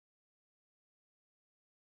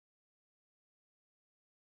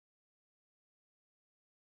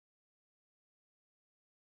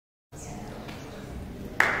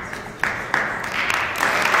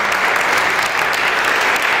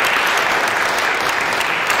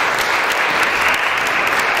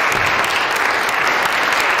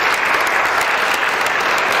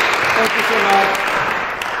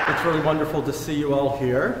It's really wonderful to see you all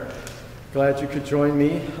here. Glad you could join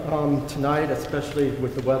me tonight, especially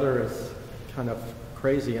with the weather as kind of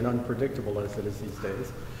crazy and unpredictable as it is these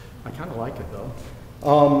days. I kind of like it though.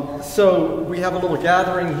 So we have a little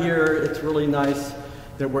gathering here. It's really nice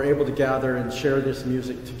that we're able to gather and share this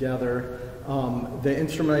music together. The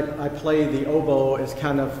instrument I play, the oboe, is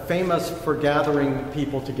kind of famous for gathering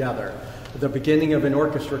people together. At the beginning of an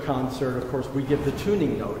orchestra concert, of course, we give the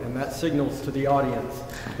tuning note, and that signals to the audience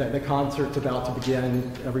that the concert's about to begin,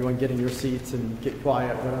 everyone get in your seats and get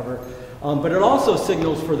quiet, whatever. But it also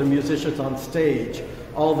signals for the musicians on stage,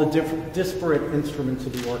 all the disparate instruments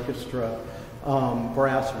of the orchestra,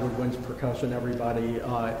 brass, woodwinds, percussion, everybody,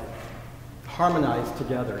 harmonize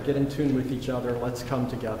together, get in tune with each other, let's come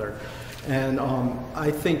together. And I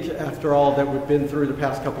think after all that we've been through the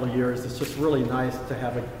past couple of years, it's just really nice to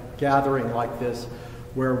have a gathering like this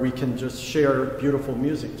where we can just share beautiful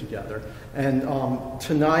music together. And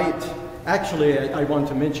tonight, actually I want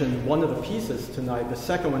to mention one of the pieces tonight, the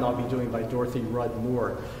second one I'll be doing by Dorothy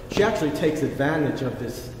Rudd-Moore. She actually takes advantage of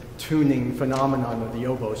this tuning phenomenon of the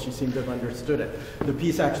oboe. She seemed to have understood it. The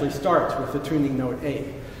piece actually starts with the tuning note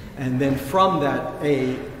A, and then from that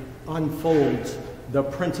A unfolds the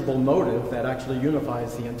principal motive that actually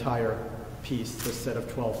unifies the entire piece, this set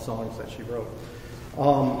of 12 songs that she wrote.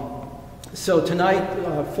 So tonight,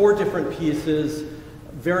 4 different pieces,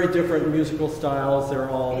 very different musical styles. They're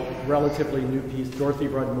all relatively new pieces. Dorothy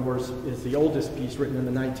Rudd-Moore's is the oldest piece, written in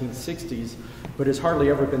the 1960s, but has hardly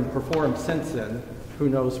ever been performed since then. Who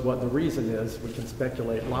knows what the reason is? We can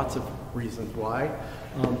speculate lots of reasons why.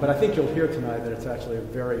 But I think you'll hear tonight that it's actually a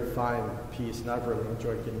very fine piece, and I've really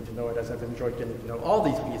enjoyed getting to know it, as I've enjoyed getting to know all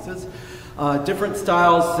these pieces. Different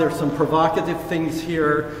styles, there's some provocative things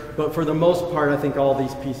here, but for the most part, I think all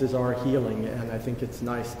these pieces are healing, and I think it's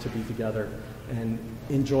nice to be together and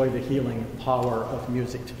enjoy the healing power of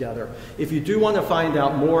music together. If you do want to find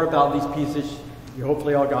out more about these pieces, you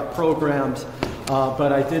hopefully all got programs,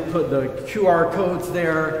 but I did put the QR codes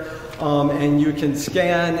there, and you can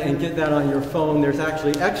scan and get that on your phone. There's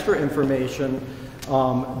actually extra information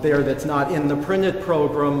there that's not in the printed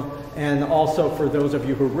program, and also for those of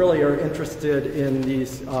you who really are interested in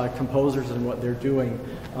these composers and what they're doing,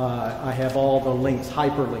 I have all the links,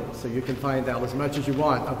 hyperlinks, so you can find out as much as you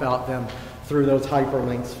want about them through those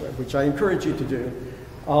hyperlinks, which I encourage you to do.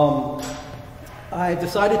 I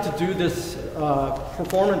decided to do this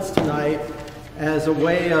performance tonight as a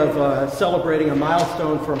way of celebrating a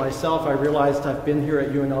milestone for myself. I realized I've been here at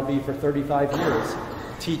UNLV for 35 years,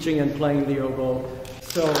 teaching and playing the oboe.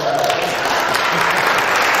 So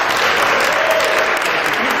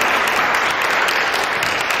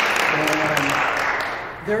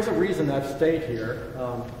there's a reason I've stayed here,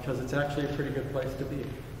 because it's actually a pretty good place to be.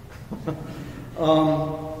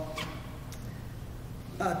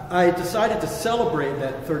 I decided to celebrate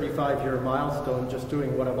that 35-year milestone just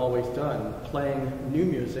doing what I've always done, playing new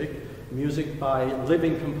music, music by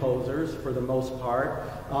living composers for the most part,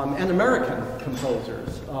 and American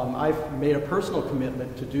composers. I've made a personal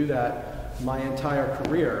commitment to do that my entire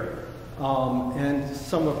career. And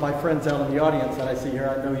some of my friends out in the audience that I see here,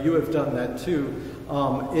 I know you have done that too.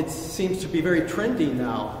 It seems to be very trendy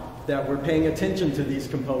now that we're paying attention to these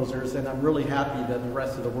composers, and I'm really happy that the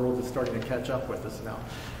rest of the world is starting to catch up with us now,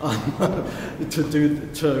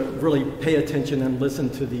 to really pay attention and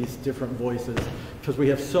listen to these different voices, because we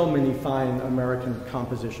have so many fine American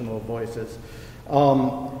compositional voices.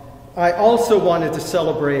 I also wanted to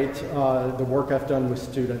celebrate the work I've done with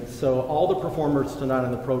students. So all the performers tonight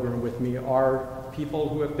on the program with me are people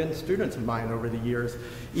who have been students of mine over the years.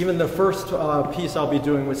 Even the first piece I'll be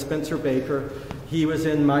doing with Spencer Baker, he was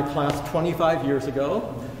in my class 25 years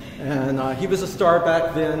ago, and he was a star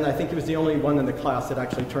back then. I think he was the only one in the class that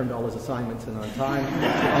actually turned all his assignments in on time.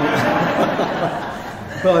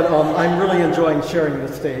 But I'm really enjoying sharing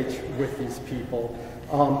the stage with these people.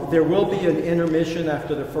 There will be an intermission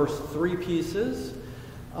after the first 3 pieces,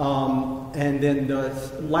 and then the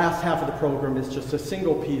last half of the program is just a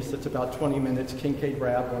single piece that's about 20 minutes. Kincaid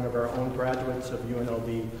Rabb, one of our own graduates of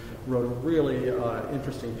UNLV, wrote a really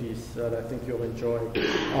interesting piece that I think you'll enjoy.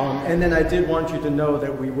 And then I did want you to know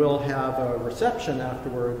that we will have a reception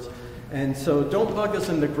afterwards, And so don't bug us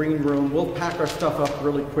in the green room. We'll pack our stuff up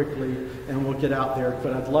really quickly and we'll get out there.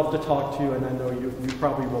 But I'd love to talk to you, and I know you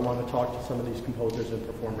probably will want to talk to some of these composers and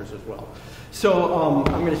performers as well. So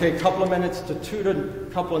I'm going to take a couple of minutes to toot a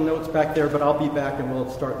couple of notes back there, but I'll be back and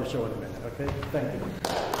we'll start the show in a minute, okay? Thank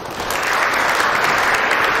you.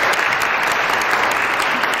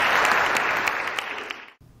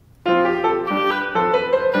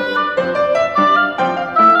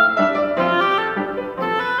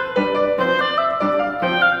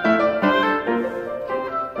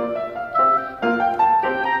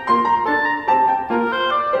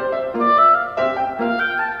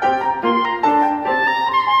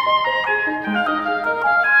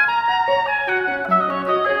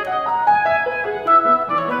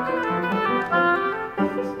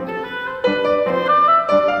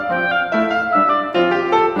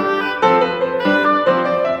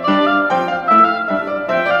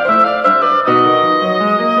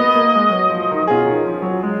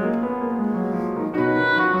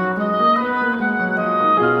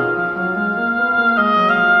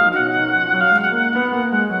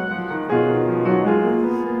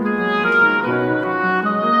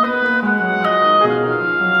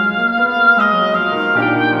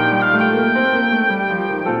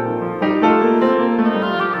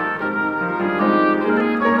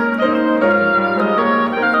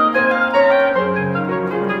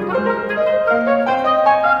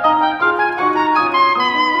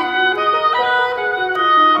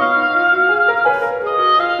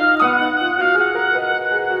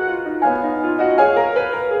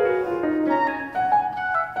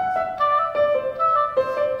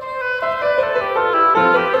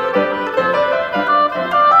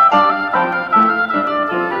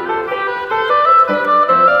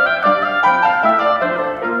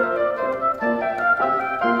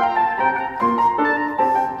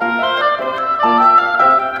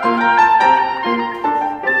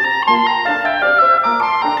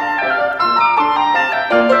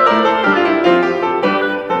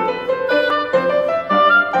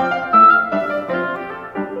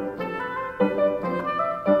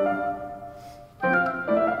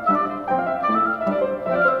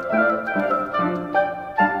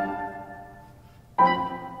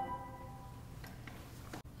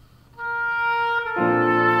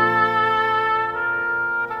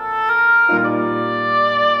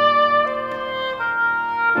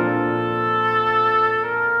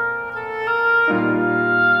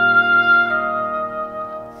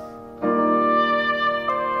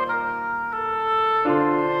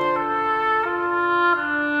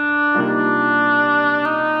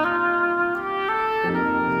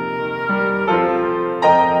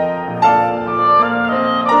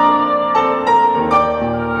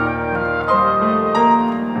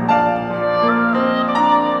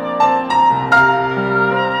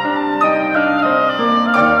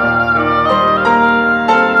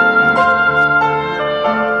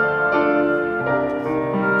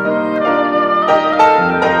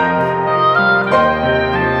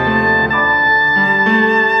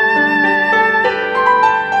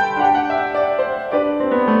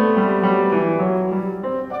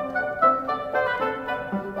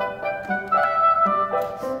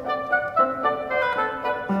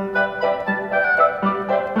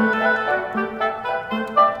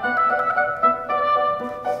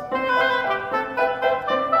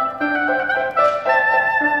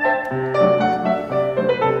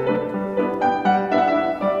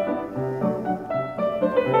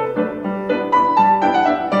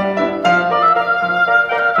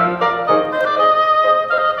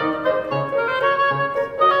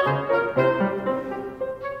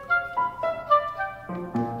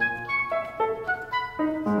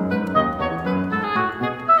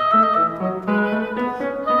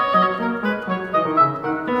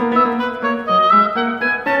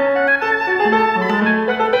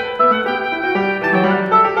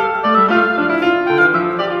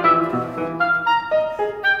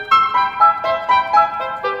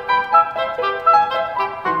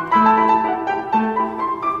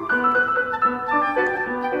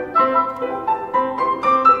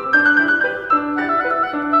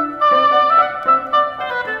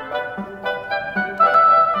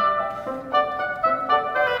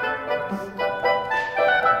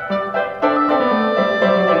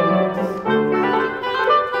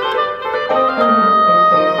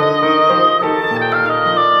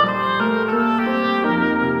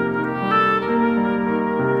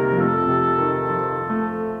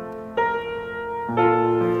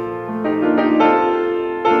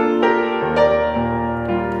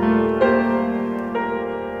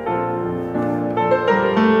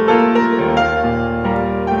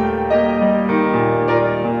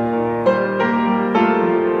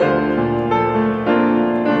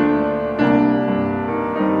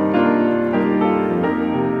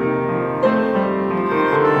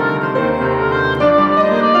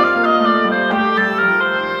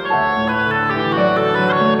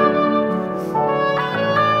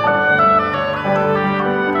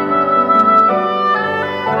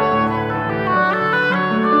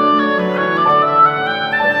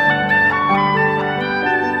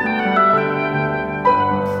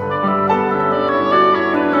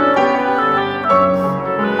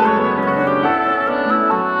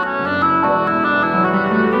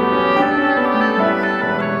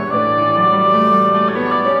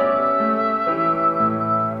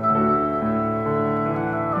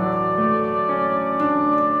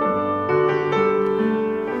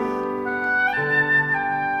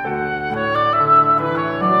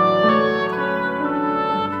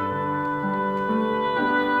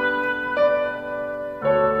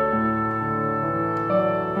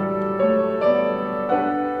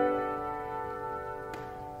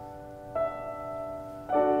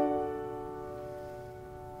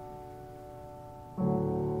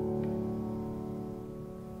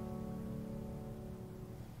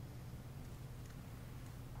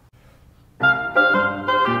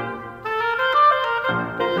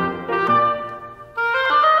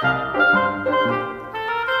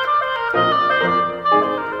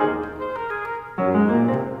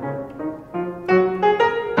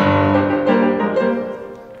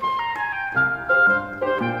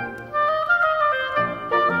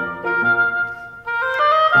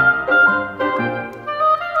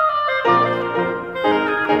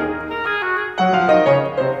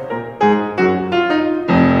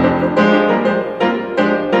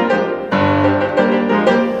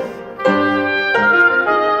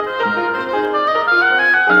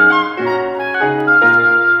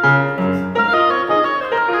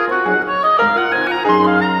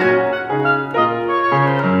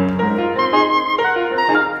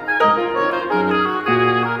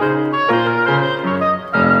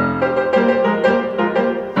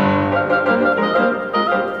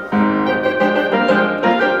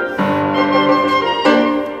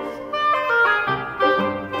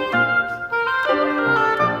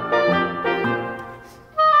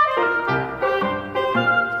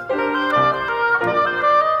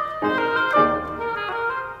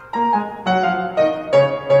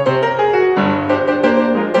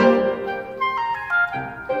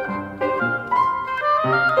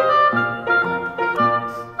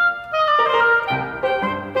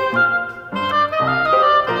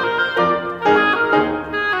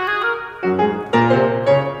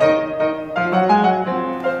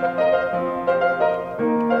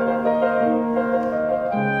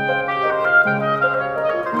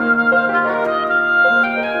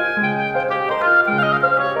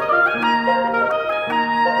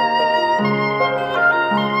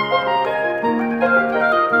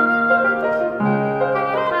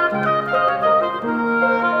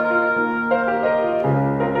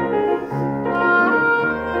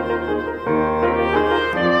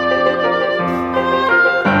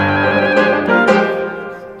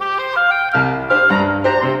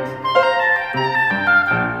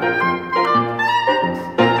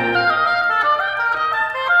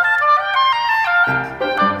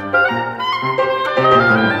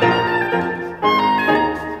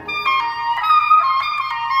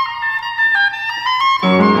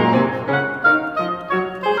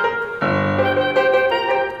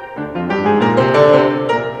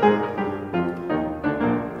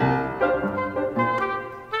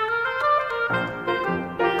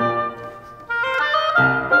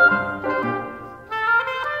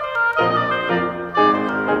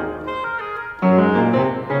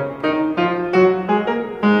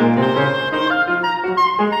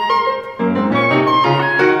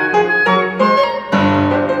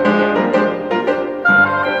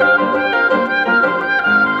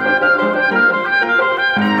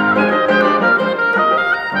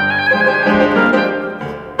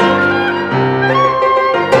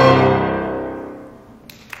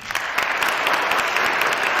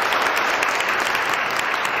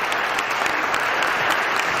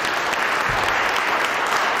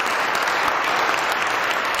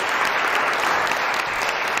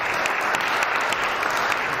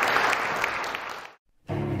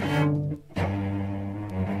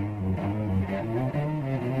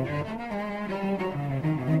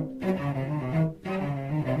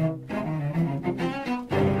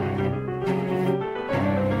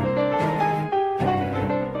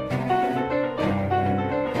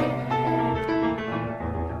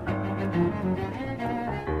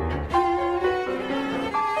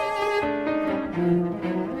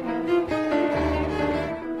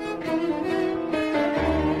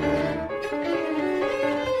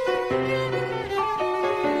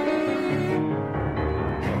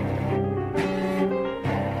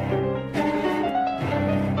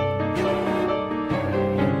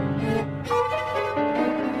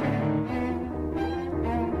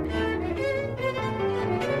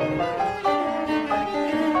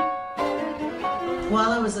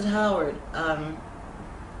 while I was at Howard,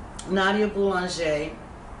 Nadia Boulanger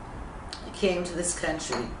came to this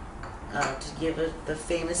country to give the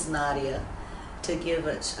famous Nadia, to give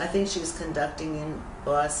it. I think she was conducting in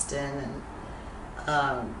Boston,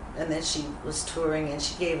 and then she was touring, and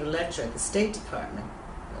she gave a lecture at the State Department,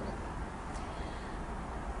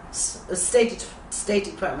 State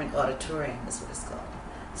Department Auditorium is what it's called.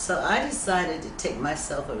 So I decided to take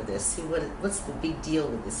myself over there, see what's the big deal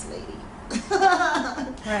with this lady.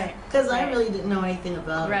 Right. Because I really didn't know anything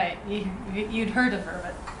about her. Right. You'd heard of her,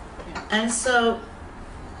 but. Yeah. And so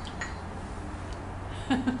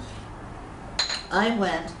I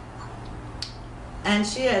went, and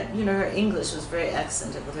she had, her English was very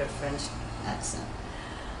accented with her French accent.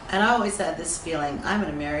 And I always had this feeling, I'm an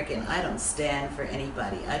American, I don't stand for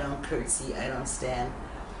anybody. I don't curtsy, I don't stand.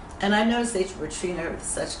 And I noticed they were treating her with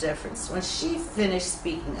such deference. When she finished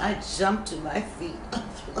speaking, I jumped to my feet,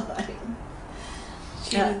 applauding.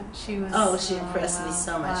 She was. Oh, she impressed me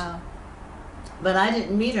so much. Wow. But I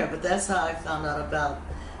didn't meet her, but that's how I found out about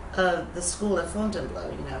the school at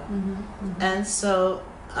Fontainebleau, Mm-hmm, mm-hmm. And so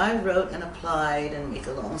I wrote and applied, and make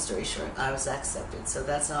a long story short, I was accepted. So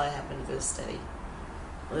that's how I happened to go study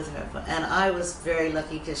with her. And I was very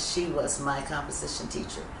lucky because she was my composition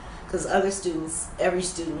teacher. Because other students, every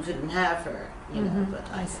student couldn't have her, but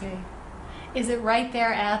I see. Is it right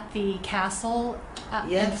there at the castle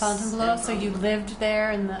in Fontainebleau? So you lived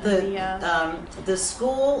there in the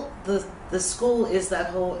school. The school is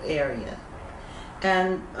that whole area,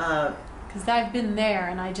 and because I've been there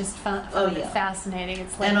and I just found it fascinating.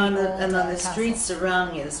 It's like and on the castle. streets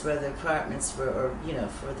surrounding it is where the apartments were, or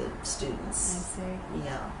for the students. I see.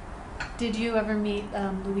 Yeah. Did you ever meet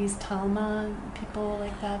Louise Talma, people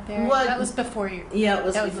like that there? Well, that was before you. Yeah, it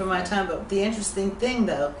was before my time. But the interesting thing,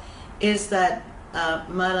 though, is that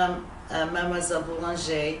Mademoiselle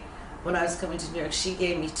Boulanger, when I was coming to New York, she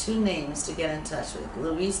gave me two names to get in touch with: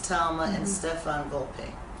 Louise Talma and Stefan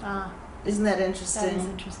Volpe. Ah, isn't that interesting? That is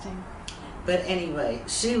interesting. But anyway,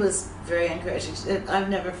 she was very encouraging. I've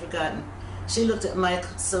never forgotten. She looked at my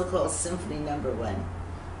so-called Symphony No. 1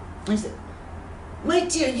 and said, "My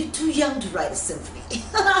dear, you're too young to write a symphony."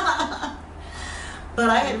 But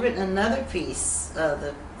I had written another piece,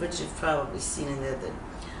 which you've probably seen in there,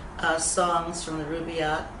 the songs from the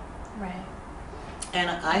Rubáiyát. Right. And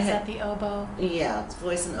I Is had that the oboe? Yeah,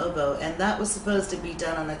 voice and oboe, and that was supposed to be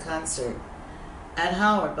done on a concert at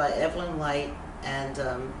Howard by Evelyn White, and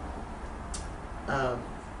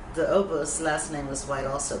the oboe's last name was White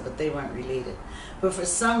also, but they weren't related. But for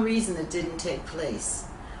some reason, it didn't take place.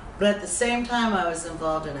 But at the same time, I was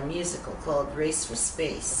involved in a musical called Race for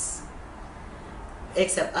Space.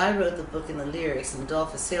 Except I wrote the book and the lyrics, and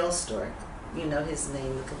Adolphus Hailstork, you know his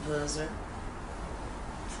name, the composer.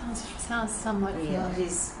 Sounds somewhat familiar. Yeah,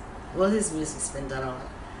 his music's been done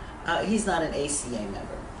on. He's not an ACA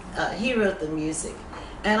member. He wrote the music,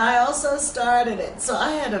 and I also started it. So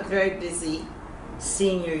I had a very busy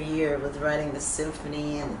senior year with writing the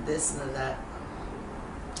symphony and this and that.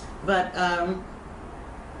 But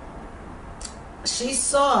she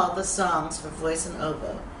saw the songs for voice and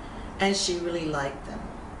oboe, and she really liked them.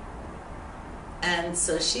 And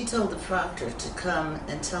so she told the proctor to come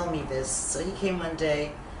and tell me this. So he came one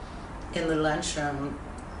day in the lunchroom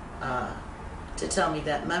to tell me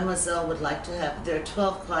that Mademoiselle would like to have, there are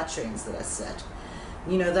 12 quatrains that I set.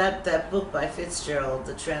 You know, that book by Fitzgerald,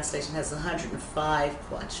 the translation has 105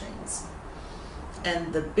 quatrains.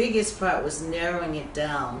 And the biggest part was narrowing it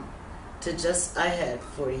down to just, I had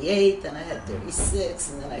 48, then I had 36,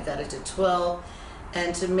 and then I got it to 12.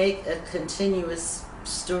 And to make a continuous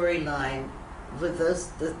storyline with those,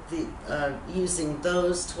 using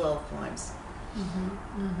those 12 poems. Mm-hmm,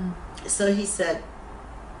 mm-hmm. So he said,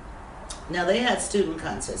 now they had student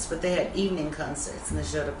concerts, but they had evening concerts in the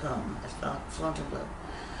Jeu de Paume at Fontainebleau.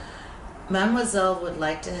 Mademoiselle would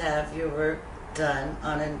like to have your work done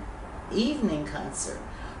on an evening concert,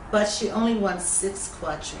 but she only wants 6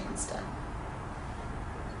 quatrains done.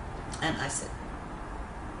 And I said,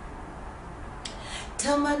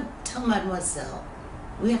 tell Mademoiselle,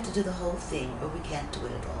 we have to do the whole thing or we can't do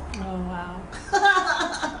it at all. Oh, wow.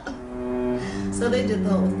 So they did the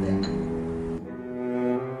whole thing.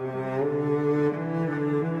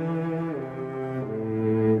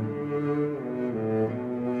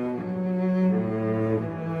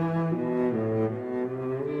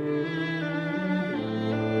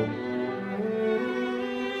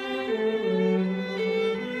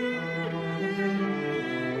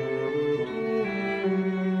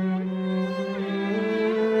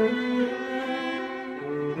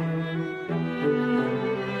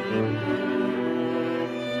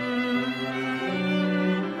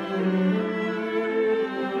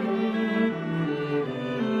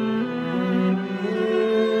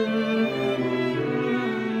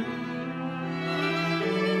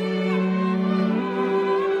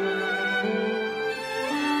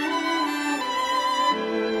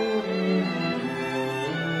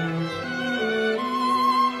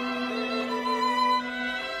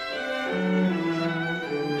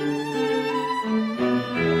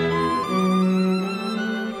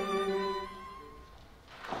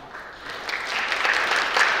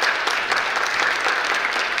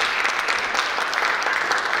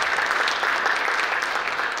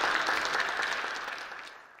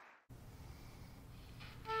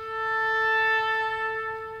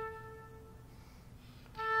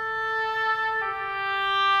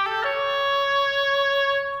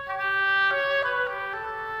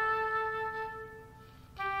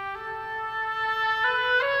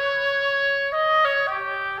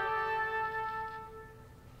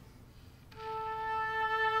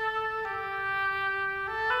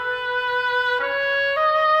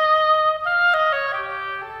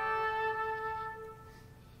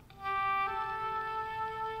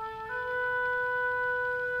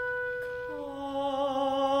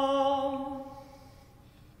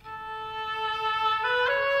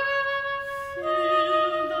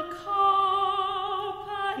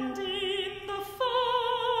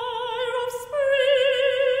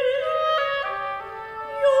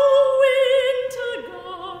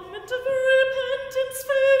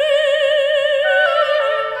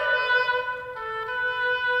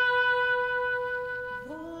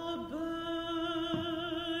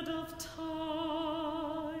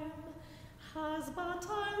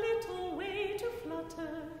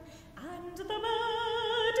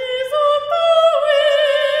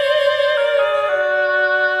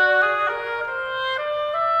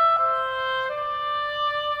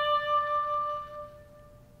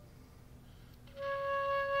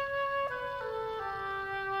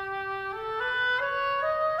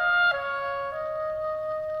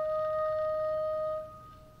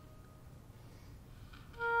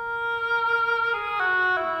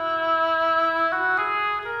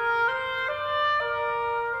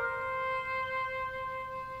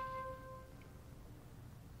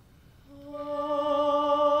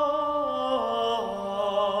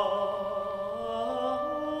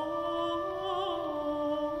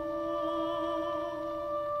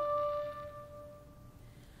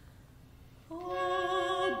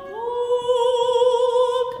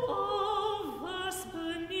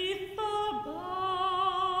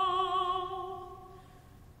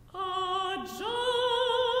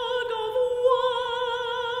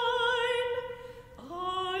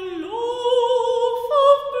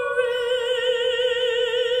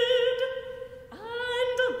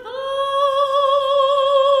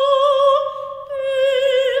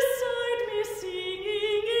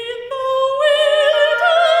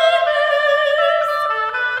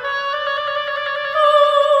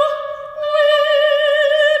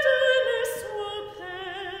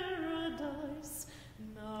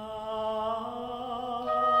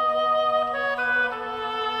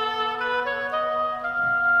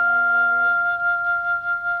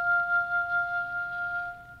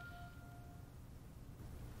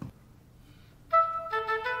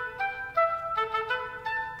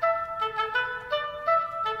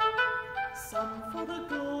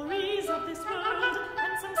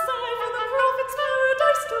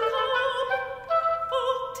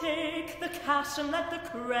 passion let the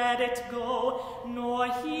credit go, nor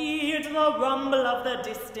heed the rumble of the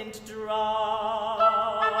distant drum.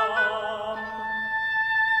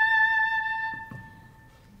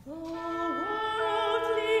 The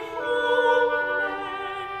worldly home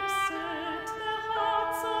set their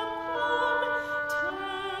hearts upon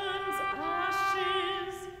turns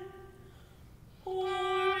ashes, or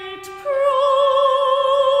it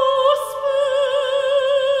prospers,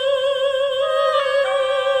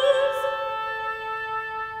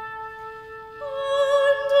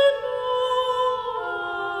 and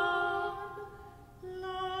anon,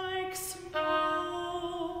 like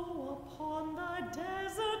snow upon the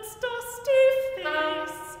desert's dusty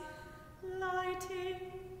face, lighting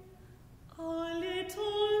a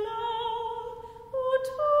little low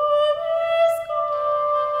to his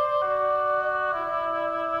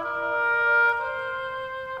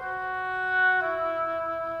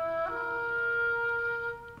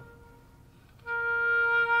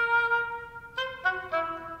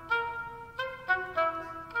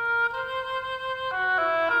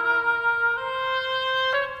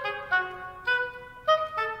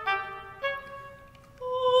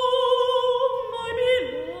Oh, my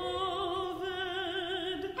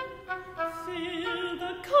beloved, fill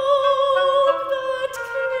the cup that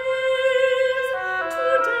clears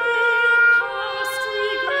today past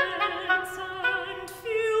regrets and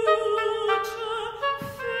future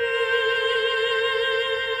fears.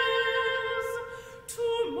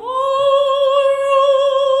 Tomorrow,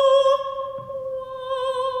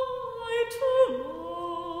 why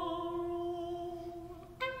tomorrow?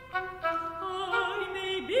 I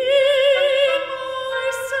may be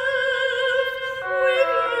myself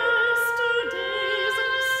with yesterday's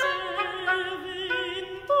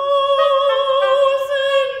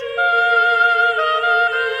 7,000 years.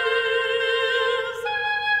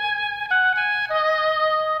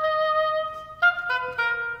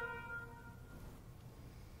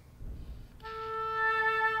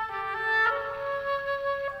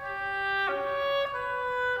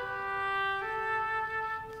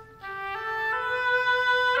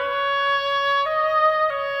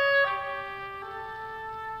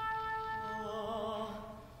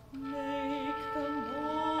 Make the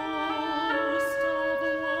most of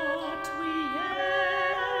what we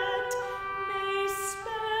yet may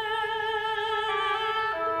spend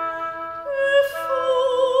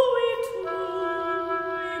before we too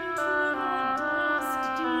into the dust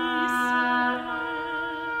descend.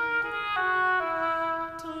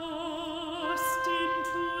 Dust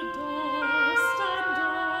into dust and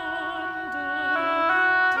under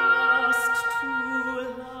dust to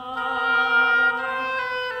lie.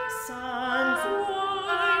 Sans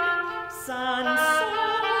wine, sans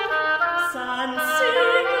song, sans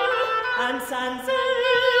singer, and sans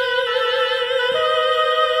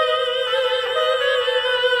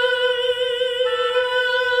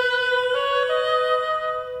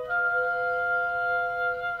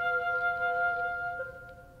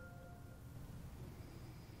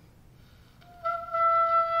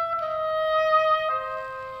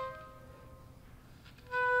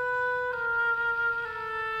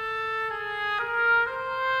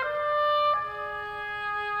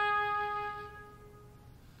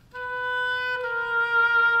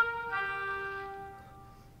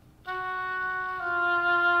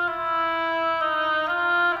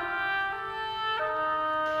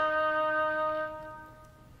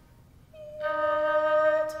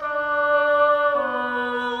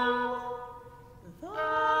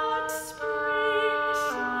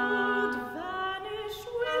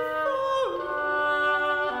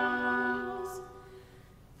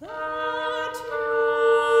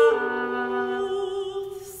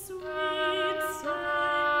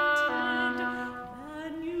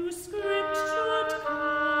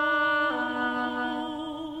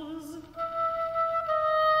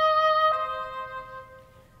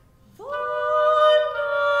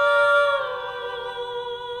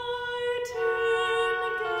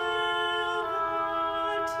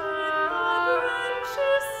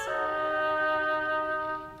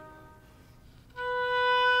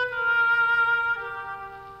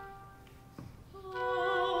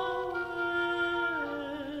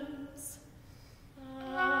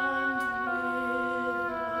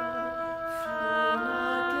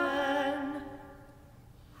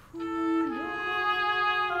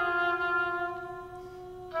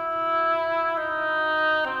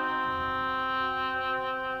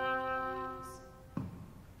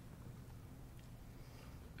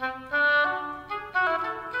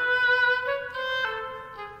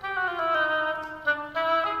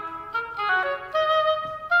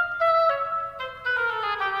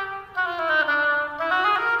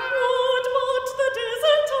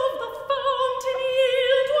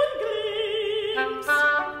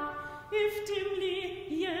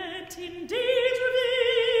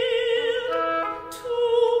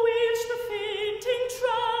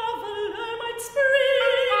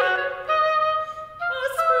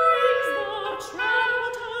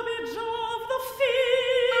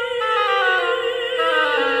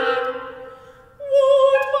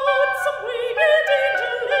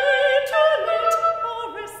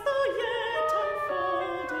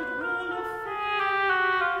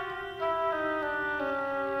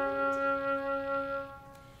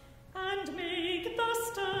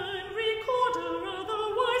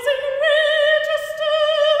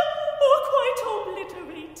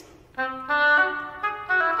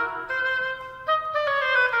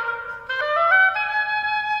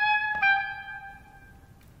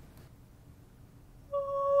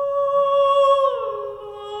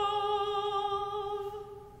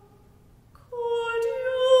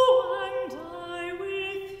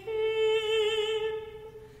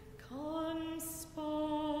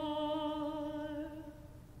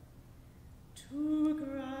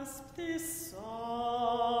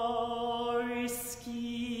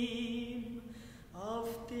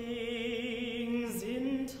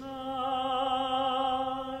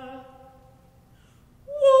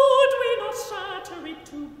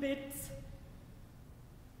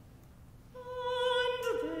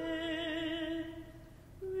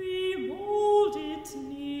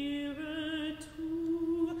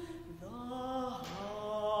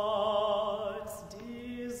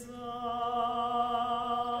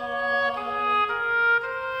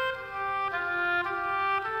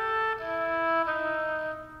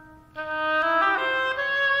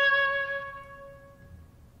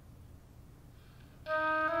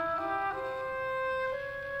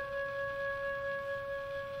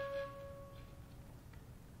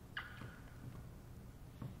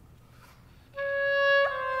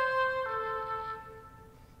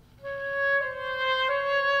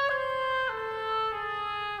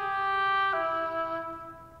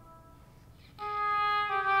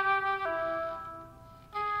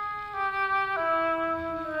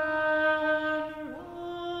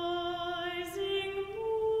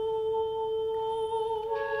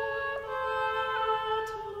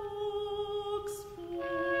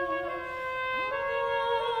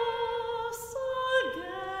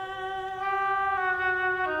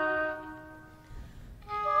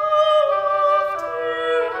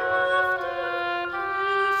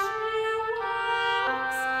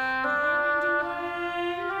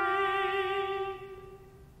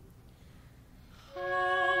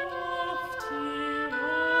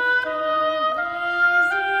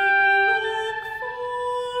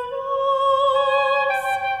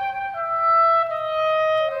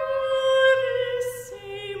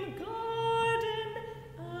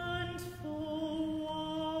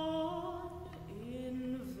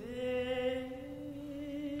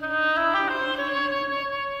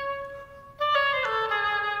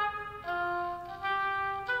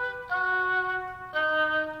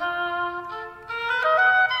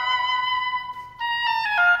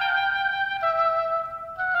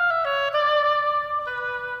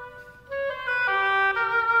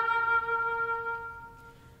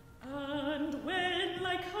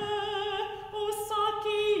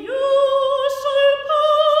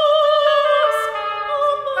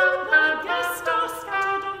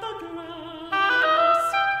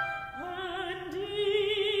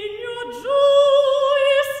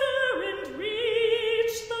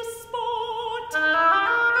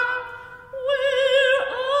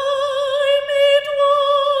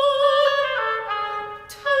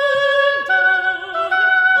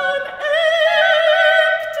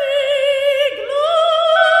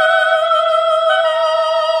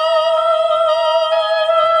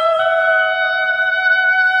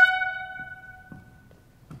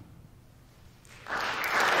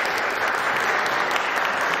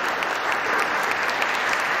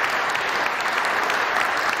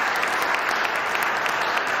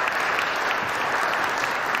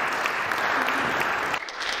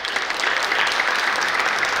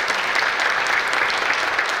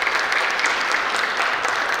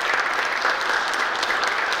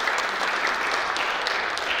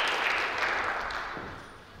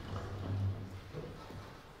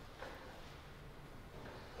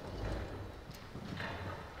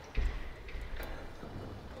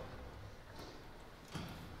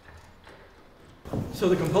So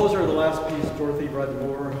the composer of the last piece, Dorothy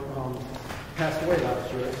passed away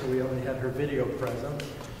last year, so we only had her video present.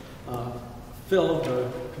 Phil, the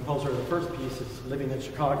composer of the first piece, is living in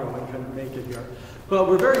Chicago and couldn't make it here. But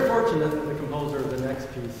we're very fortunate that the composer of the next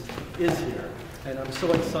piece is here. And I'm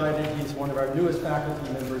so excited. He's one of our newest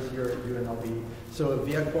faculty members here at UNLV. So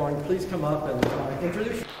Viet Cuong, please come up and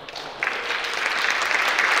introduce yourself.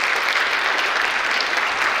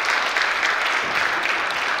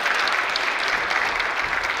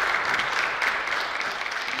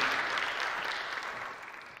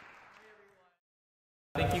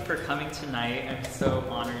 Thank you for coming tonight. I'm so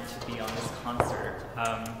honored to be on this concert.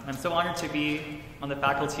 I'm so honored to be on the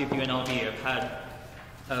faculty of UNLV. I've had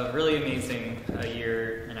a really amazing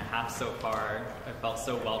year and a half so far. I felt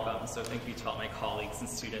so welcome, so thank you to all my colleagues and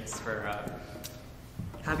students for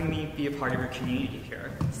having me be a part of your community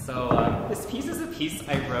here. So this piece is a piece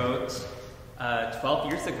I wrote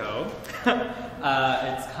 12 years ago.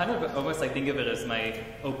 It's kind of almost, I think of it as my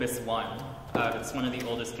opus 1. It's one of the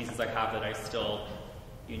oldest pieces I have that I still,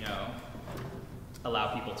 you know,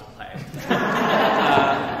 allow people to play.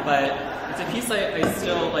 But it's a piece I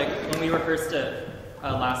still, like, when we rehearsed it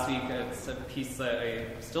last week, it's a piece that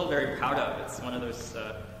I'm still very proud of. It's one of those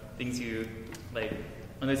things you, like,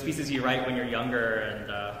 one of those pieces you write when you're younger,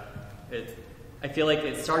 and I feel like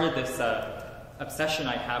it started this obsession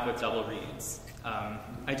I have with double reeds.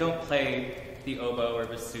 I don't play the oboe or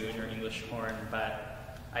bassoon or English horn, but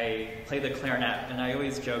I play the clarinet, and I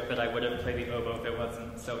always joke that I wouldn't play the oboe if it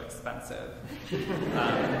wasn't so expensive.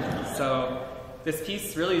 So this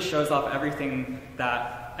piece really shows off everything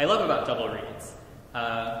that I love about double reeds.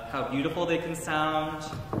 How beautiful they can sound,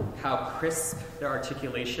 how crisp their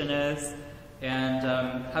articulation is, and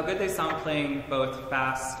how good they sound playing both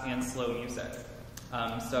fast and slow music.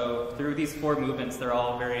 So through these 4 movements, they're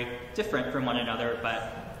all very different from one another,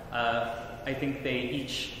 but I think they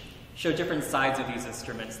each show different sides of these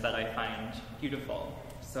instruments that I find beautiful.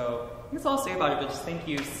 So that's all I'll say about it, but just thank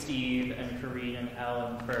you, Steve and Coreen and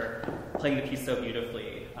Ellen, for playing the piece so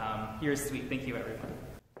beautifully. You're sweet. Thank you, everyone.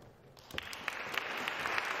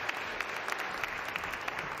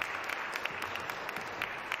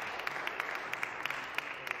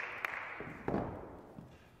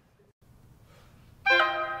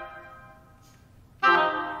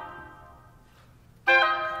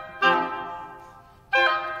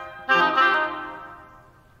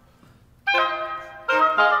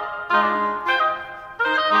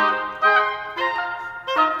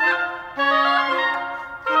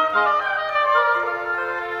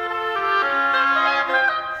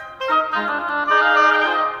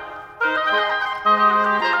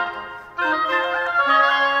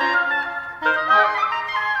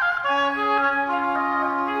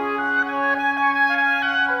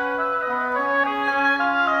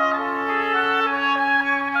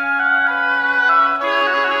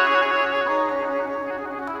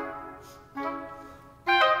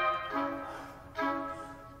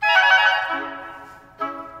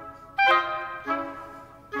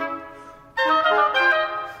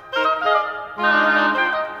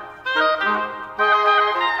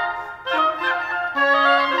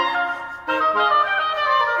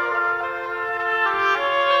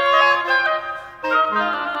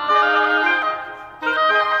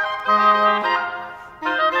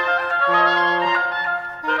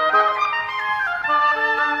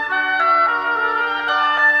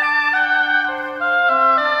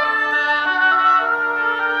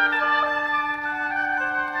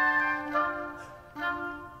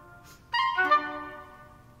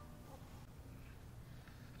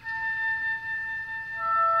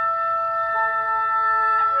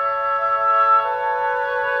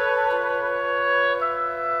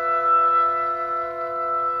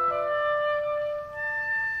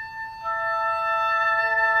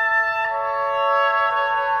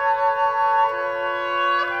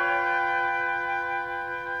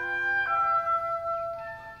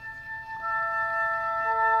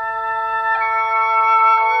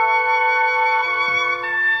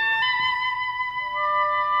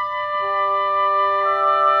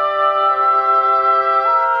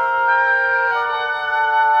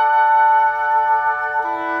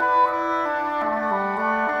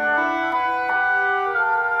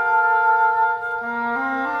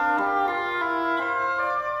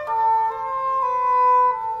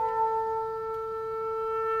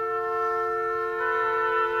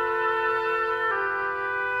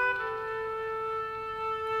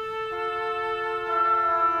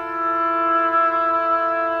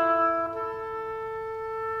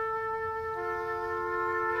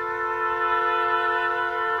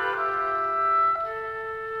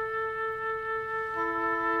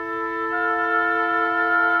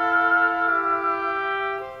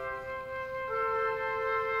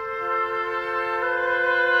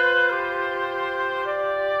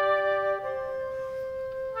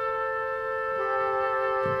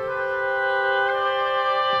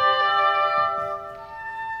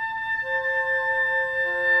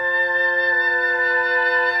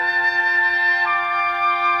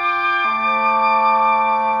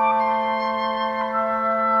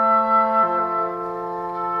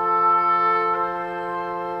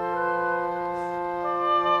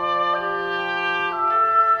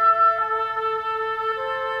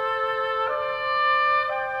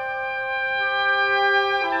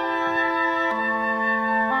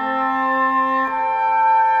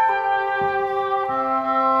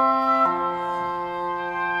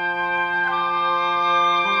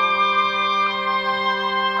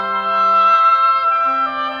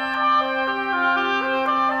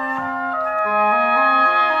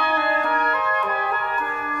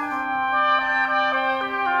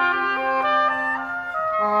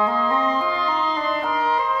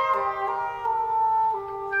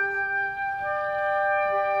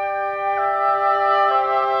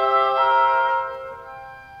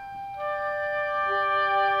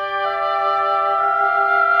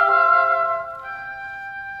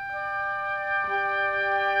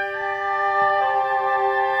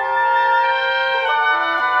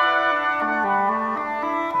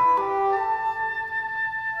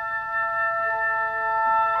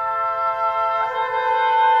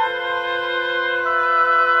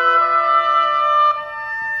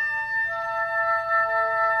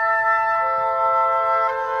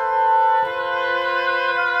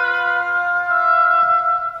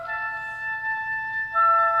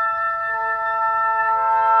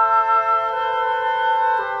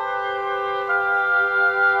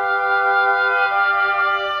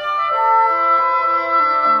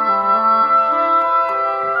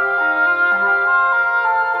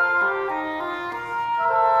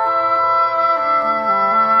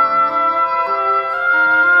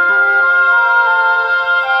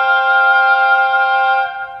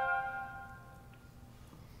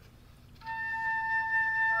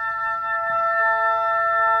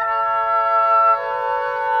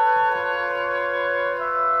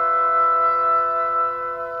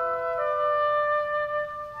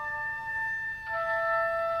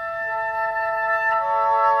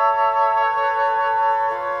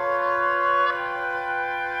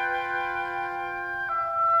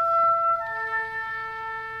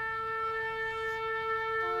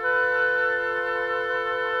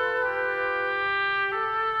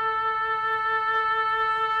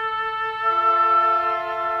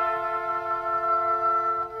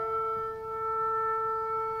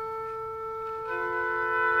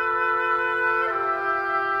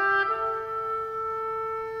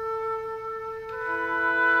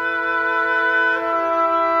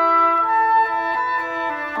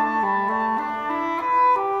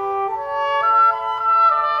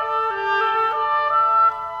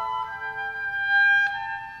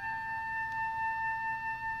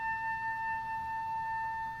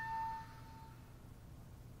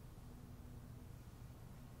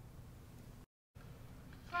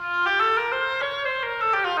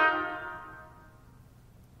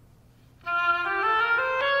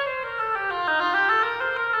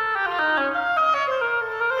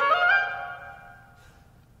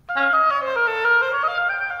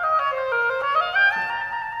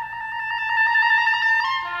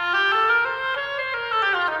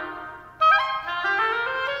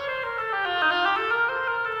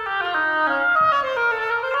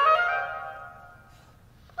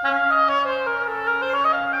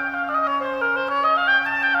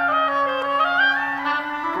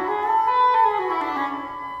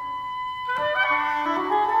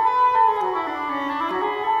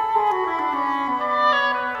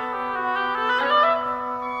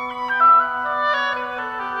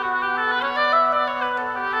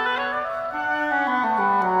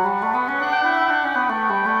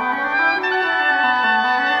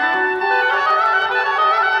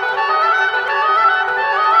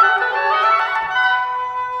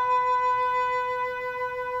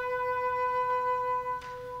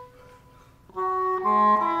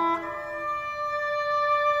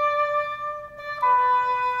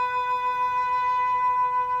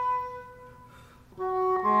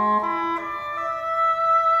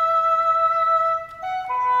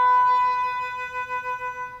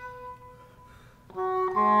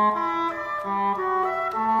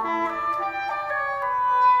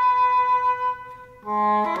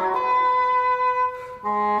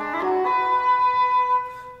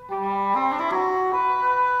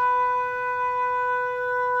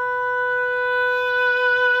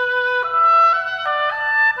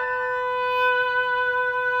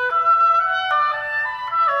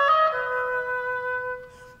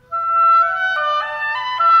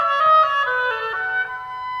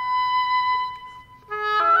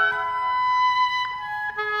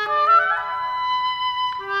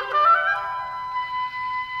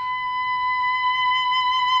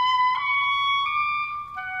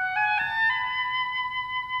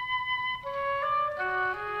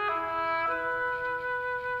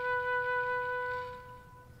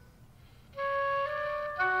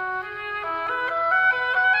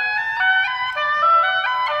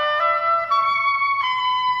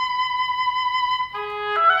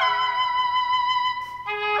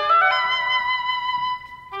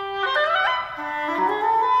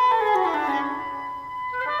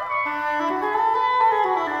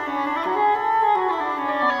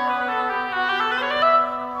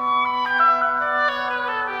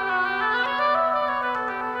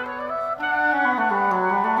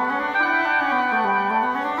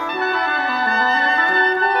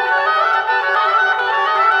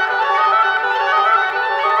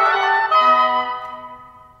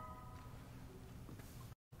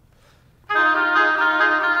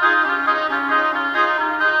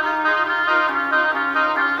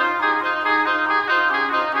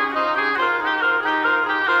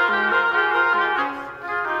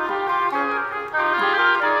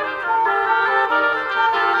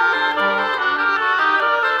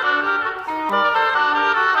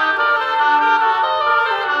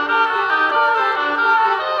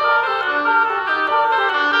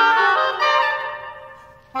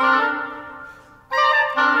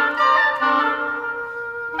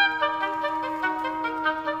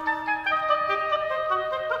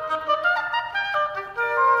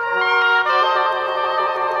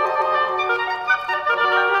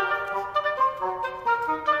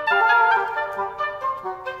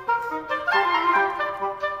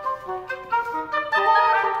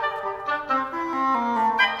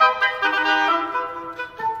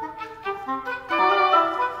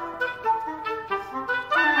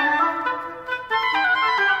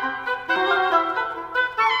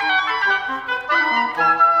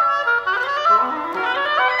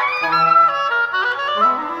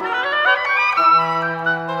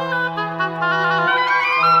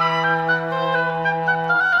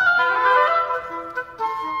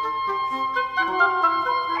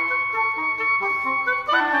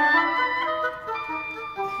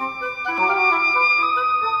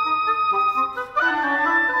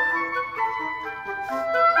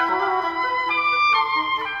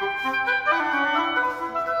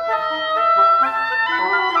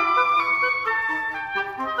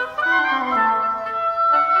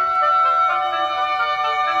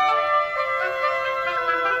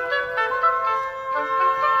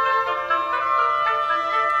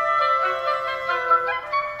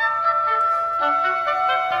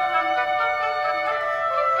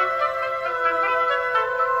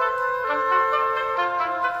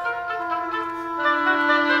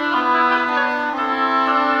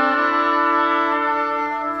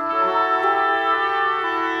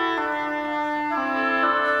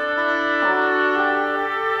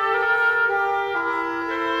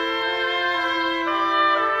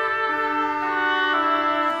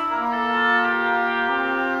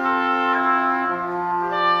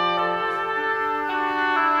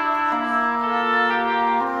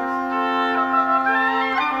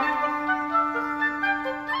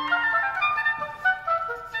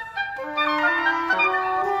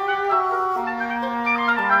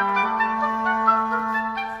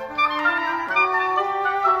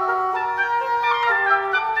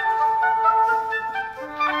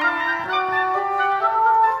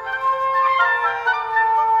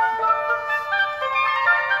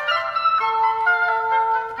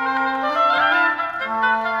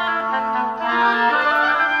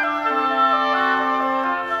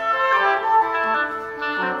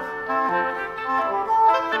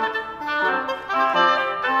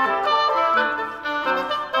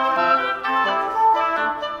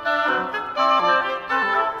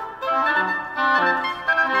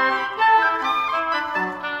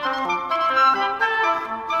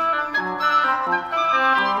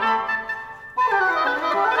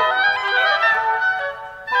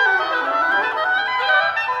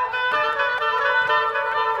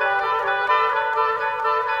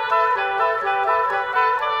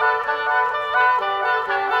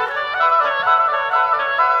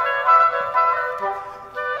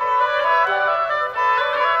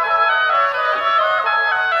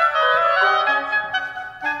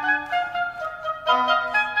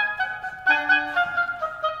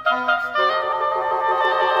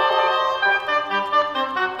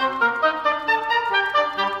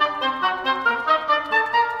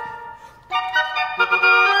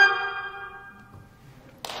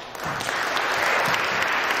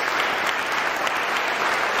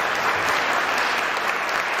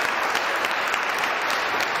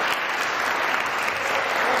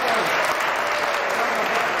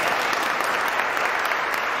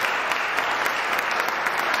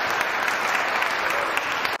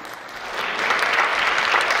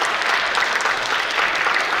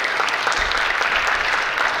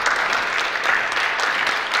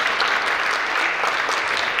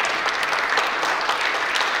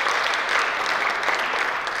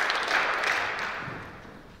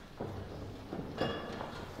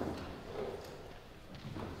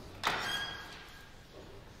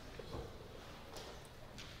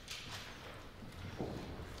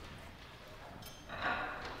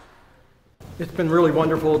 It's been really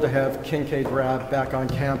wonderful to have Kincaid Rabb back on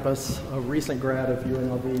campus, a recent grad of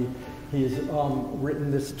UNLV. He's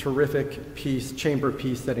written this terrific piece, chamber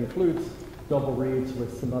piece, that includes double reeds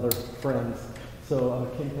with some other friends. So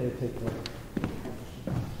Kincaid, take it.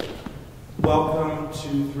 Welcome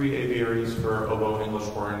to 3 Aviaries for Oboe, English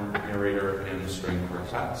horn, narrator, and string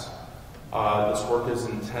quartets. This work is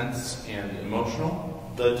intense and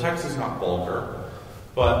emotional. The text is not vulgar,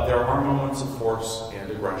 but there are moments of force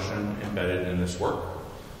and aggression embedded in this work.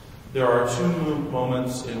 There are two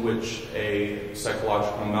moments in which a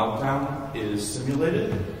psychological meltdown is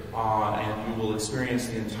simulated, and you will experience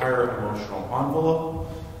the entire emotional envelope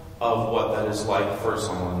of what that is like for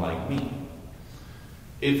someone like me.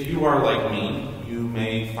 If you are like me, you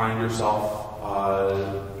may find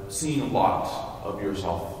yourself seeing a lot of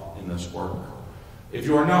yourself in this work. If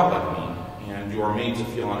you are not like me, and you are made to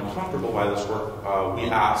feel uncomfortable by this work, we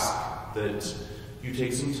ask that you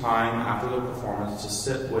take some time after the performance to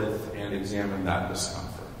sit with and examine that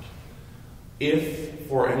discomfort. If,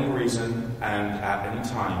 for any reason and at any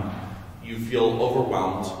time, you feel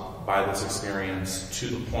overwhelmed by this experience to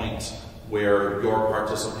the point where your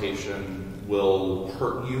participation will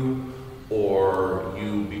hurt you, or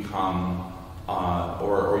you become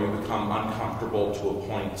uncomfortable to a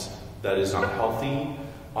point that is not healthy,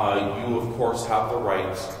 you of course have the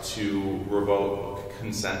right to revoke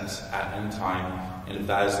consent at any time, and if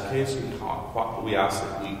that is the case, we ask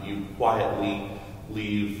that you quietly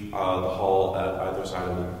leave the hall at either side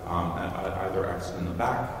of at either exit in the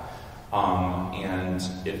back. And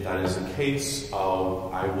if that is the case,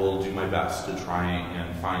 I will do my best to try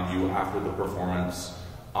and find you after the performance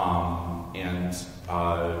and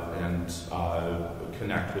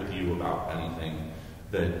connect with you about anything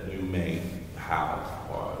that you may have,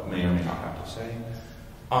 or may or may not have to say.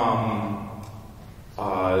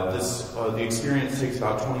 The experience takes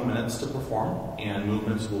about 20 minutes to perform, and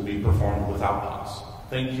movements will be performed without pause.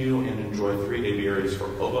 Thank you, and enjoy 3 Aviaries for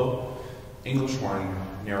Oboe, English horn,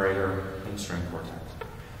 narrator, and String Quartet.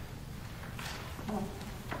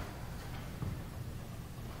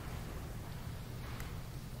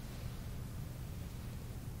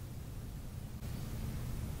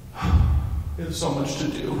 There's so much to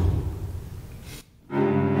do.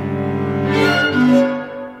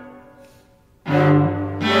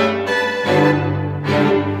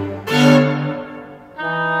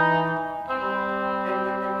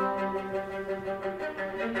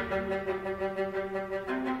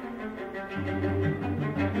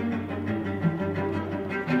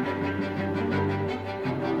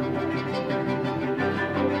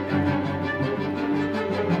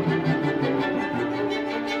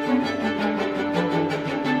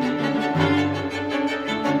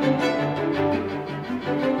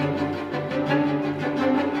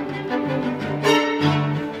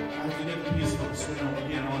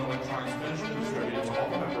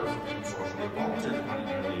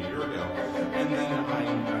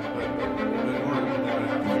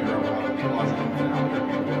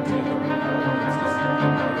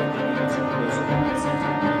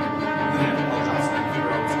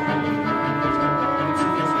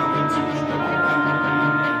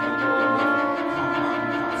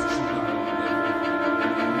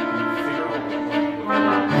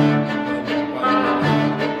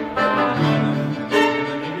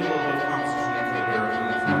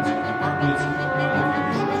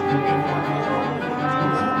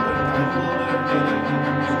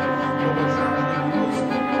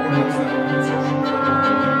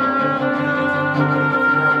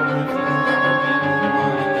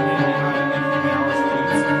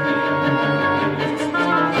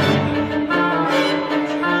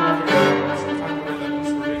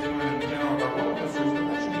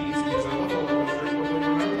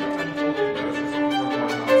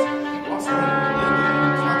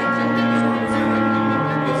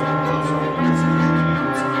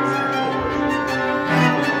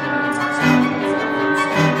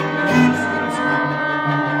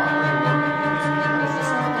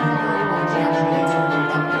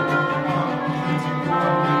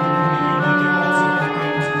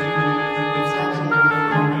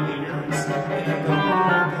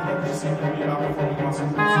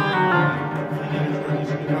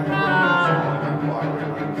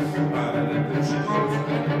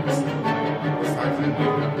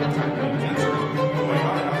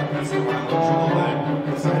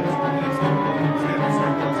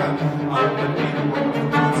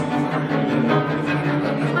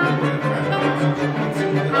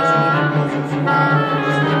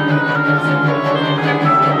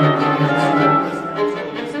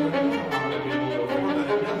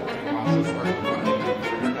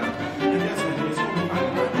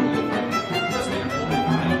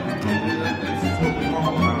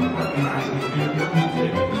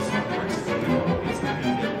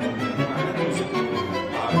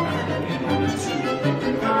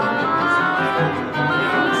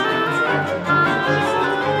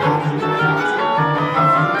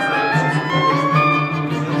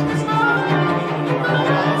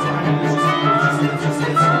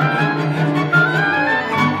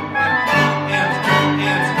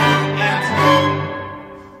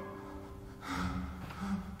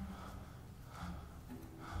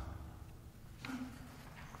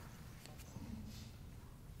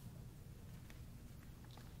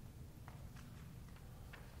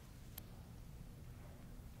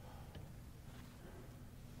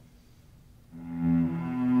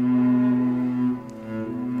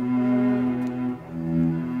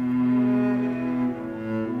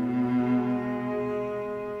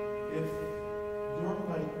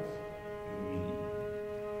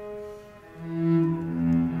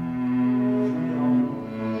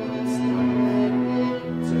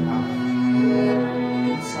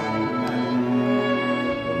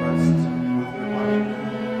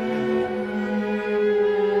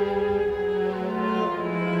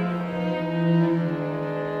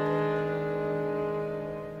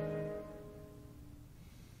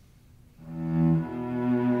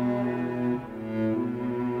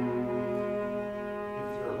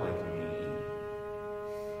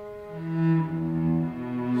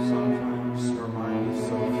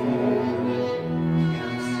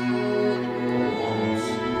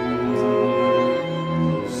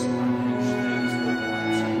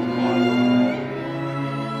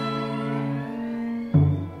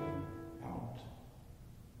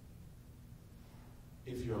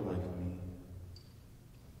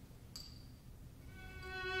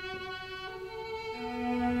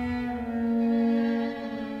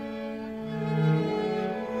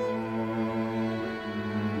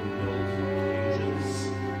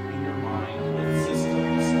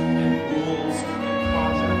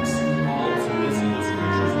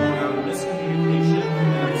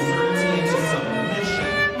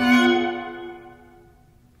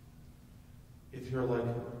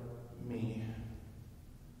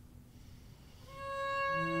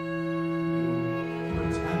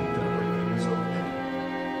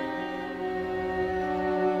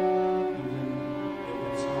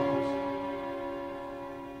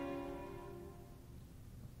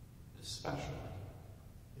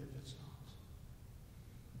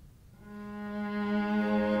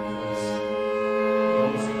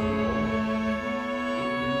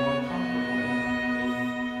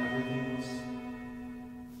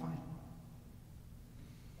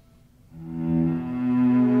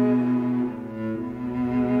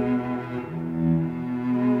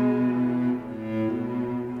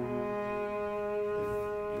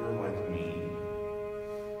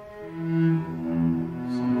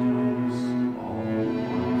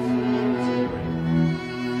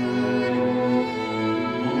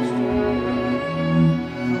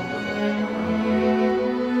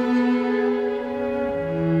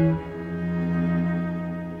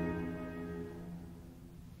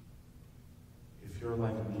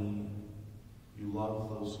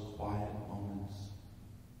 quiet moments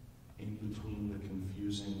in between the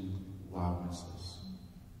confusing loudnesses.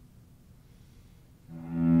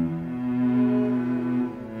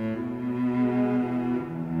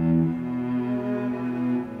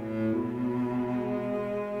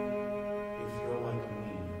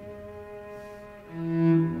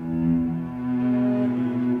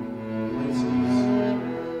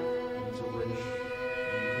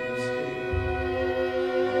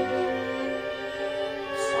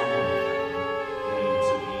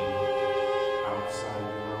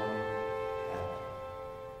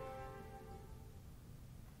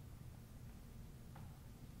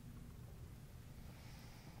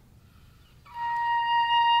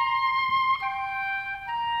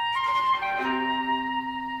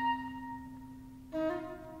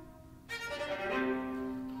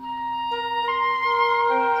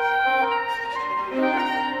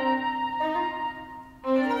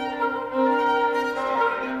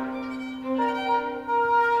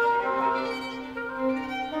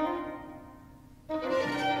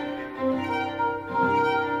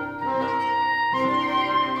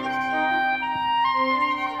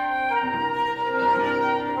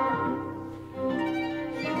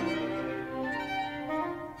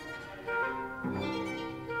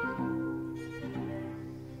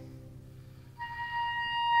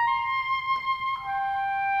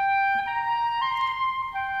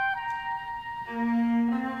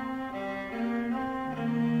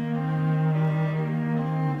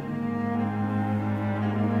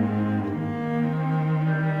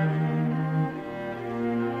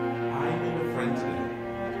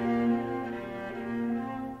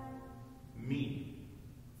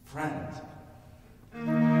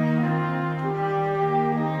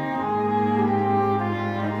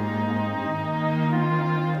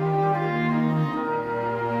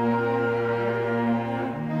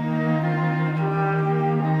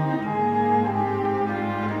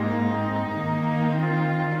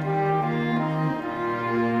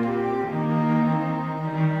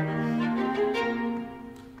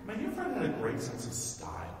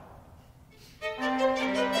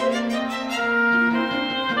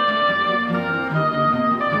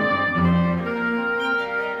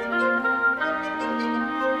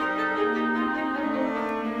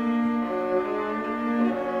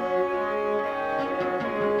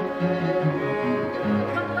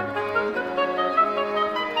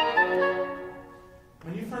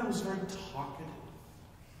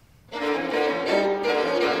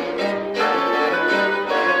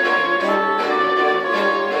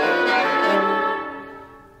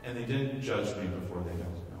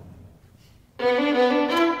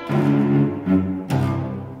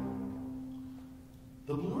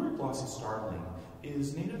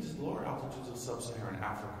 Is native to the lower altitudes of sub-Saharan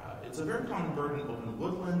Africa. It's a very common bird in open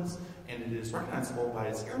woodlands, and it is recognizable by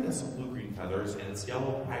its iridescent blue-green feathers and its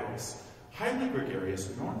yellow iris. Highly gregarious,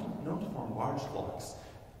 known to form large flocks.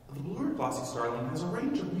 The blue-eared glossy starling has a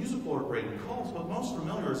range of musical or graded calls, but most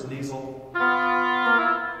familiar is a nasal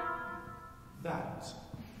that.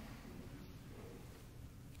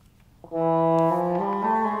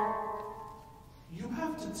 You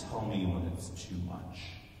have to tell me when it's too much.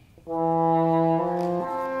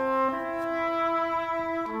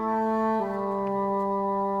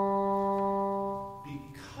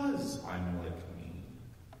 Because I'm like me,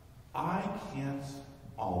 I can't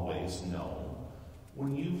always know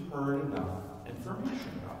when you've heard enough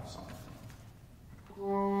information about something.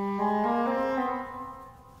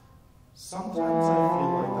 Sometimes I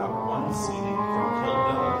feel like that one scene from Kill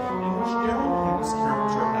Bill in which Daryl Hannah's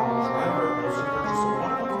character Al Driver goes to purchase a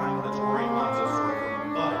one-of-a-kind Atory Monzo sword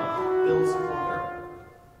from Bud, Bill's father.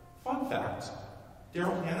 Fun fact,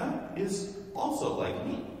 Daryl Hannah is also like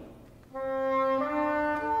me.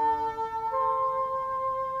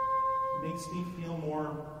 Makes me feel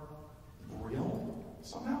more real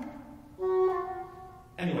somehow.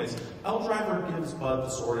 Anyways, Al Driver gives Bud the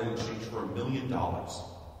sword in exchange for $1 million.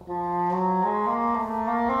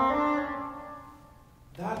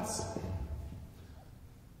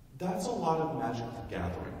 That's a lot of Magic the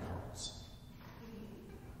Gathering cards.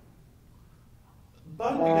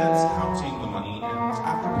 Bud begins counting the money and,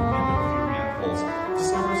 after picking up a few handfuls,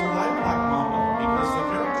 discovers a live black mamba because the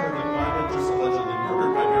character that Bud had just allegedly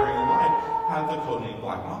murdered by burying alive had the codename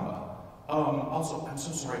Black Mamba. Also, I'm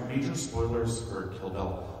so sorry, major spoilers for Kill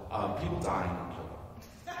Bill. People dying in Kill Bill.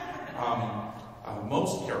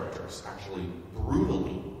 Most characters actually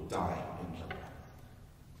brutally die in Kill Bill.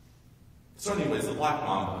 So anyways, the Black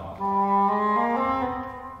Mamba.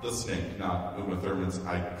 The snake, not Uma Thurman's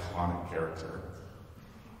iconic character.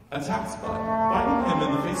 attacks Bud, biting him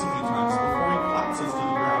in the face a few times before he collapses to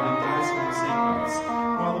the ground and dies from the statements.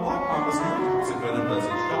 While the Black Mamba's neurotoxic venom does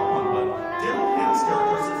its job on Bud, Daryl Hannah's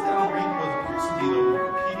character sits down and reads what appears to be the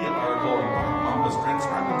Wikipedia article on Black Mambas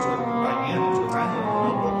transcribed by hand into a tiny little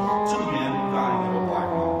notebook to the man dying of a Black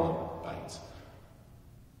Mamba bite.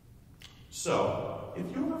 So, if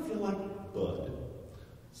you ever feel like Bud,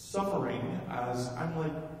 suffering as I'm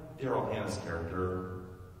like Daryl Hannah's character,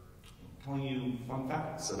 telling you fun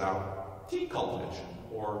facts about tea cultivation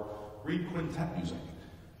or read quintet music,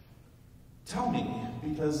 tell me,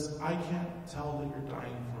 because I can't tell that you're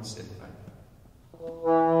dying from a stick bite.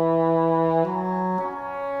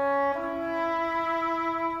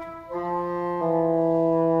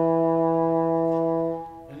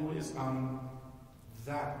 Anyways,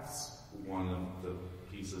 that's one of the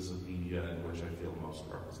pieces of media in which I feel most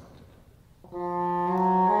represented.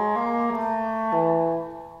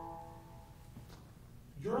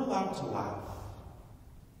 You're allowed to laugh.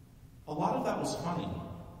 A lot of that was funny,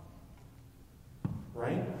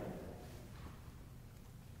 right?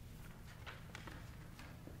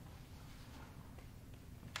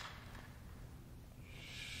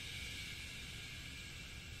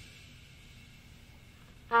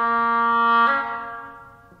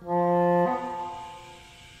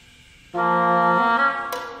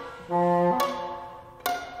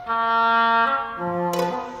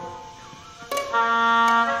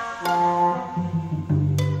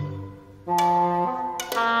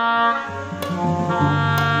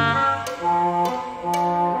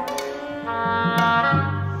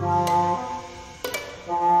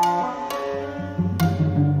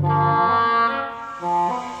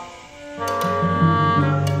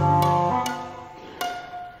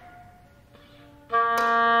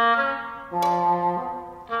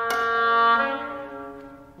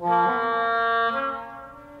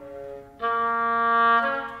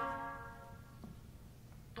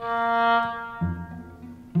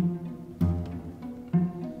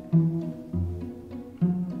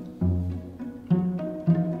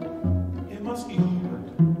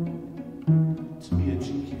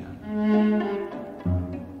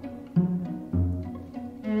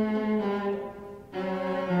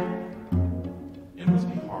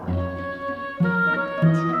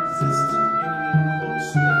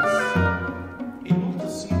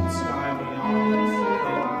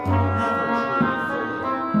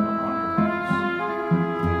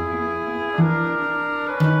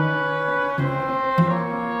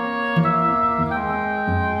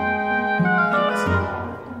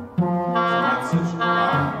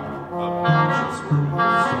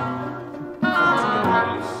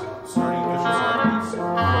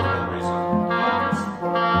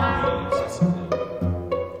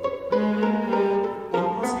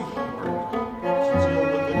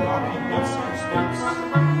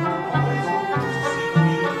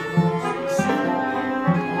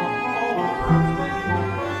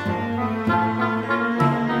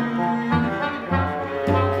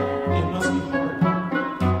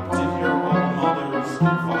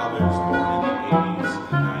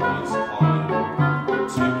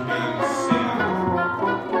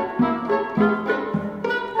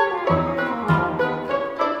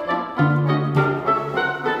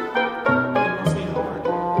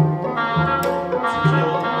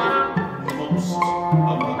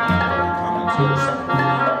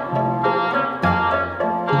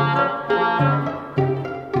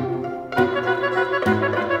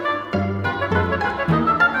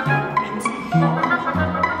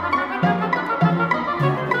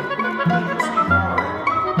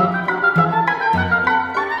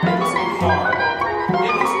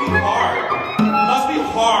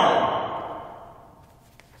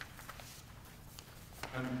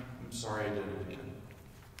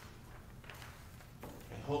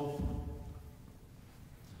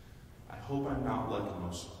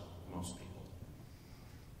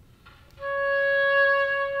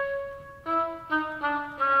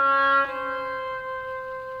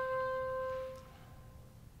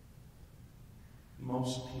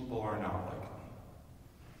 Most people are not like me.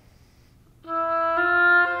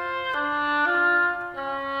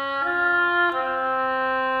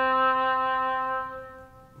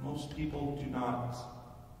 Most people do not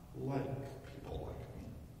like people like me.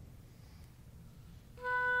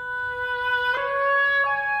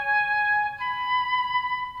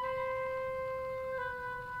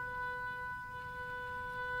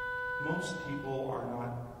 Most people are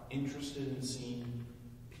not interested in seeing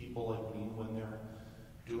people like me when they're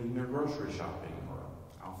doing their grocery shopping or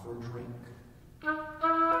out for a drink.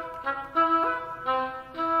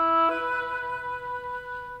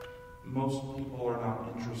 Most people are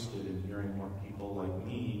not interested in hearing what people like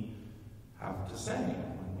me saying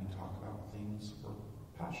when we talk about things we're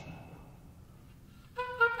passionate about.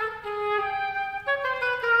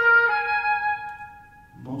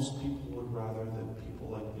 Most people would rather that people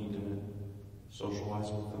like me didn't socialize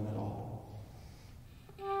with them at all.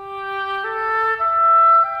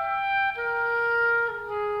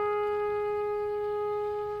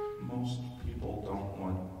 Most people don't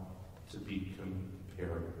want to be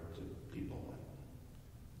compared to people like me.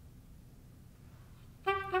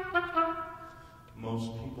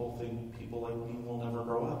 Most people think people like me will never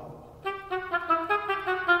grow up.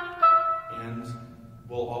 And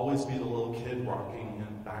will always be the little kid rocking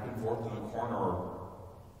back and forth in the corner or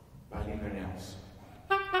biting their nails.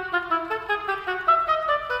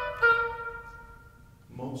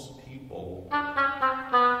 Most people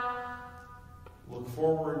look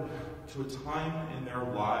forward to a time in their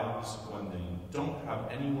lives when they don't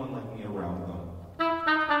have anyone like me around them,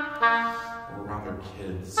 or around their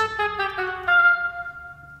kids.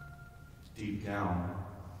 Deep down,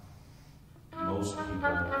 most people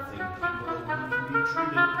think people like me can be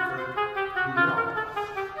treated for who we are.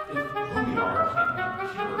 If who we are can't be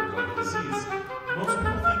cured like disease, most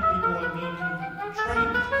people think people like me can be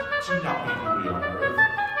trained to not be who we are. If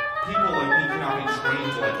people like me cannot be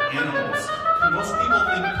trained like animals, most people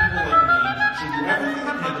think people like me should do everything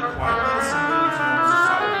they can to quietly assimilate into normal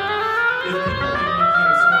society. If people like me can't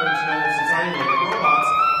assimilate into normal society like robots,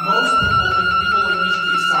 most people think people like me should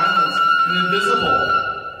be silenced and invisible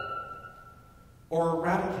or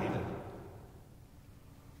eradicated.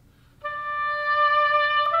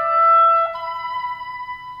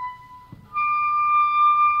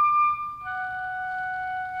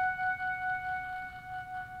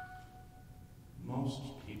 Most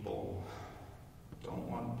people don't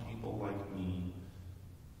want people like me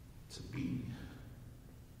to be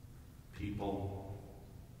people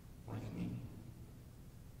like me.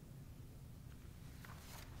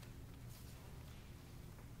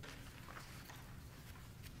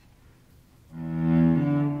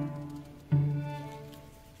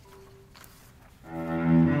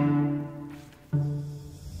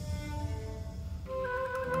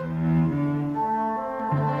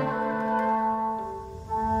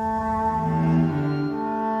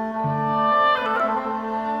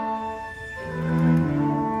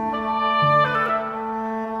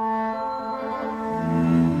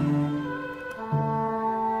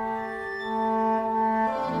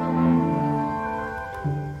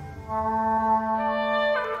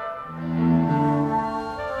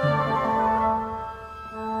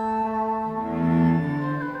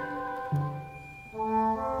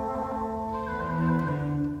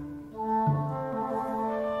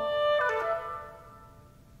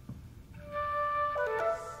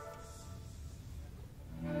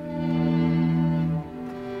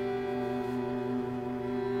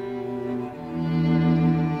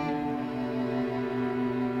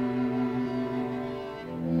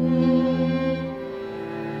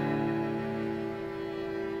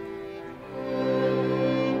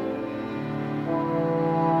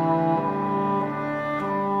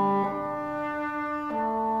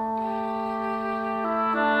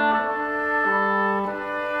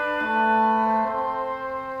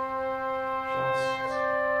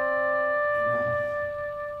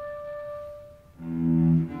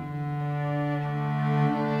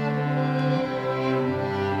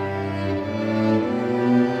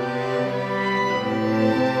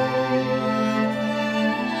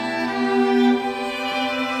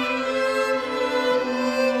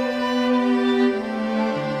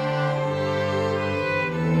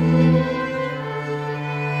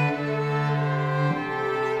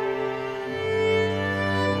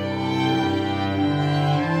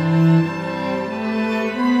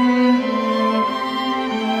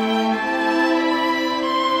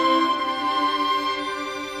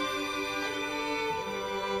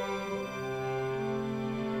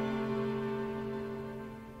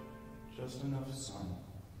 Just enough sun